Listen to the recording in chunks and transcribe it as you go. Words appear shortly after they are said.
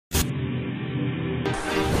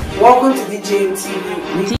Welcome to DJ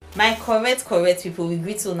MTV. My correct people, we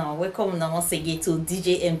greet you now. Welcome now once again to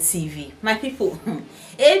DJ MTV. My people,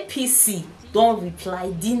 APC don't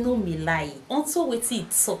reply Dino Milai until we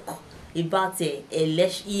talk about the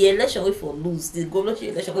election way for lose, the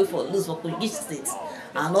governorship election way for lose for Kogi State,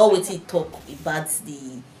 and all we talk about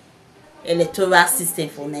the electoral system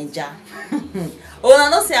for Nigeria. Oh,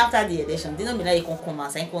 I not say after the election, Dino Milai can come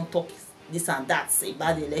and say can talk this and that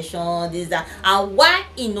about the election, this that, and why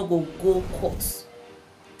he no go court.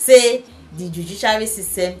 Say the judiciary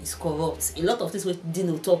system is corrupt. A lot of things with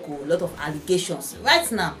Dino talk, a lot of allegations. Right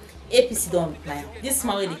now, APC don't reply. This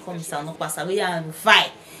man they come Mr. No pass away and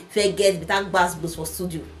fight. Fair get better bass boost for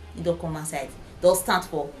studio. He don't come outside. Don't stand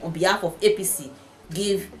for on behalf of APC.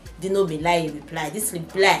 Give Dino Milai a reply. This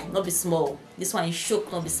reply not be small. This one is shock,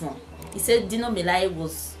 not be small. He said Dino Milai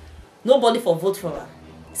was nobody for vote for her.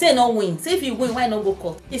 Say no win. Say if you win, why not go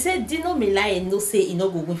court? He said Dino Milai no say he no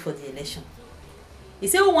go win for the election. He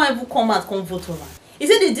said who want even come out come vote for her. He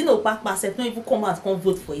said the Dino back myself no even come out come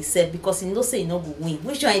vote for himself because he no say he no go win.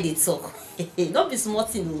 Which one they talk? Not be smart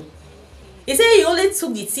thing though. He said he only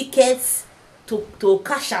took the tickets to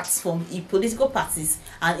cash out from political parties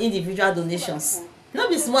and individual donations. Not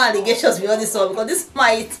be small allegations we all this all because this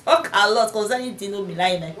might talk a lot concerning Dino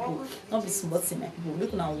Milai, my people. Not be smart thing, my people.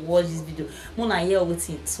 Make una watch this video. Una hear what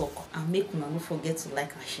he talk and make una not forget to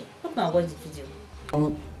like and share. Make una watch the video.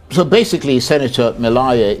 So basically, Senator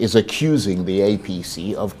Milaya is accusing the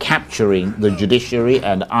APC of capturing the judiciary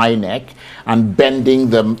and INEC and bending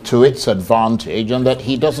them to its advantage, and that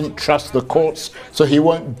he doesn't trust the courts, so he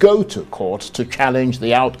won't go to court to challenge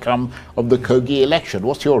the outcome of the Kogi election.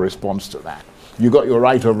 What's your response to that? You got your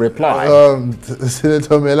right of reply.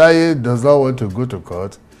 Senator Milaya does not want to go to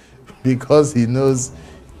court because he knows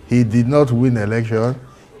he did not win election.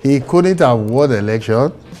 He couldn't have won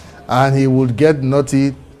election, and he would get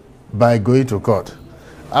naughty by going to court.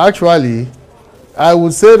 Actually, I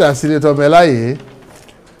would say that Senator Milaya,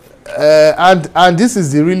 and this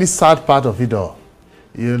is the really sad part of it all,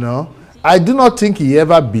 you know, I do not think he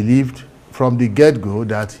ever believed from the get-go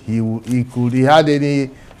that he had any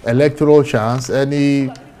electoral chance, any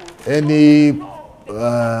hope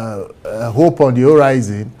on the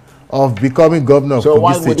horizon of becoming governor of Kogi State. So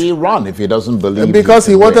why would he run if he doesn't believe? Because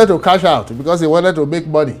he wanted to cash out, because he wanted to make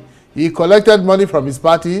money. He collected money from his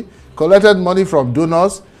party, collected money from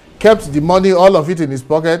donors, kept the money, all of it in his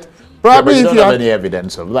pocket. Probably yeah, but you don't have any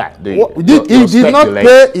evidence of that, do you?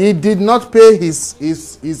 He did not pay his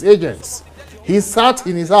agents. He sat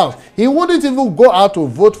in his house. He wouldn't even go out to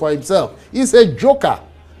vote for himself. He's a joker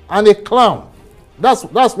and a clown. That's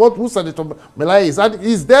what Senator Milaya is. And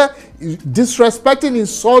he's there disrespecting,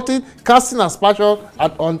 insulting, casting aspersion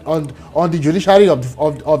on the judiciary of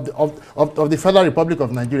the Federal Republic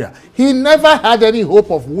of Nigeria. He never had any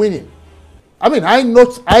hope of winning. I mean, I know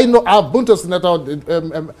I've been to Senator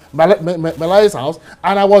Milaya's house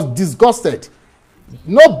and I was disgusted.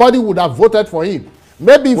 Nobody would have voted for him.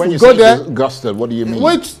 Maybe if when we you go say there, disgusted, what do you mean?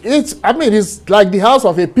 It's like the house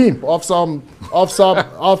of a pimp of some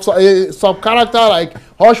character like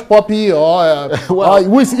Hush Puppy or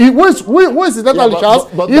who is his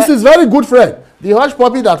very good friend, the Hush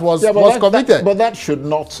Puppy that was committed. But that should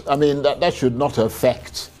not. I mean, that should not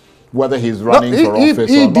affect whether he's running for office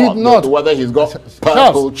or not. Whether he's got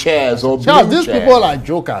purple chairs or blue chairs. These people are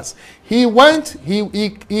jokers. He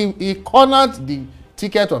cornered the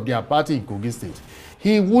ticket of their party in Kogi State.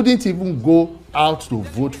 He wouldn't even go out to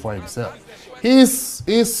vote for himself. His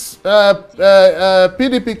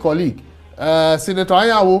PDP colleague, Senator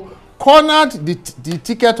Anyanwu, cornered the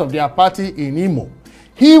ticket of their party in Imo.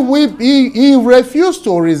 He refused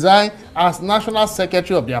to resign as national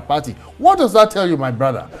secretary of their party. What does that tell you, my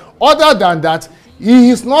brother? Other than that, he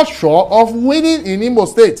is not sure of winning in Imo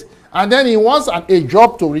State. And then he wants a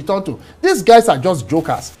job to return to. These guys are just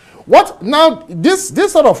jokers. What now? This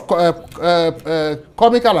sort of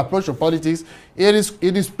comical approach to politics, it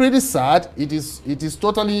is pretty sad. It is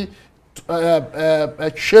totally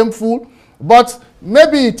shameful. But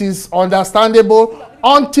maybe it is understandable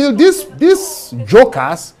until these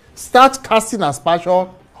jokers start casting aspersion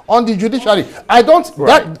on the judiciary. I don't.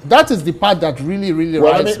 Right. That is the part that really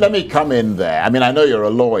well, let me come in there. I mean, I know you're a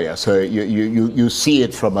lawyer, so you see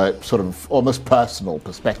it from a sort of almost personal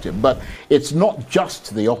perspective. But it's not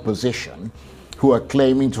just the opposition who are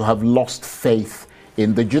claiming to have lost faith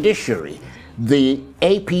in the judiciary. The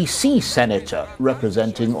APC senator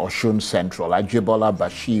representing Osun Central, Ajibola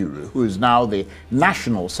Bashiru, who is now the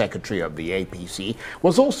national secretary of the APC,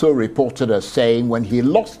 was also reported as saying when he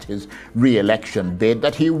lost his re-election bid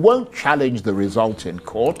that he won't challenge the result in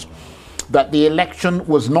court, that the election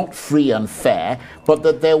was not free and fair, but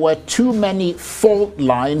that there were too many fault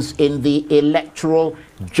lines in the electoral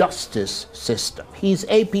justice system. He's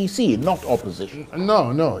APC, not opposition.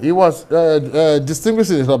 No. He was, distinguished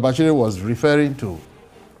Senator Bashir was referring to,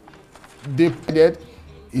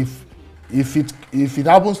 if it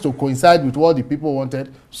happens to coincide with what the people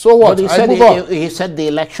wanted, so what? But he said the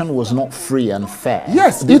election was not free and fair.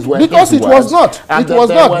 Yes, because it was not. And it was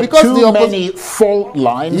there not were because too many fault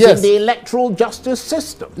lines in the electoral justice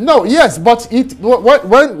system. No, yes, but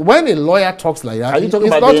when a lawyer talks like that, are you talking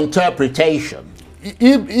about the interpretation?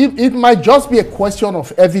 It might just be a question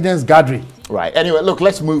of evidence gathering. Right. Anyway, look,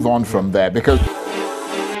 let's move on from there because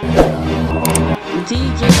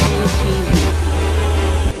DJ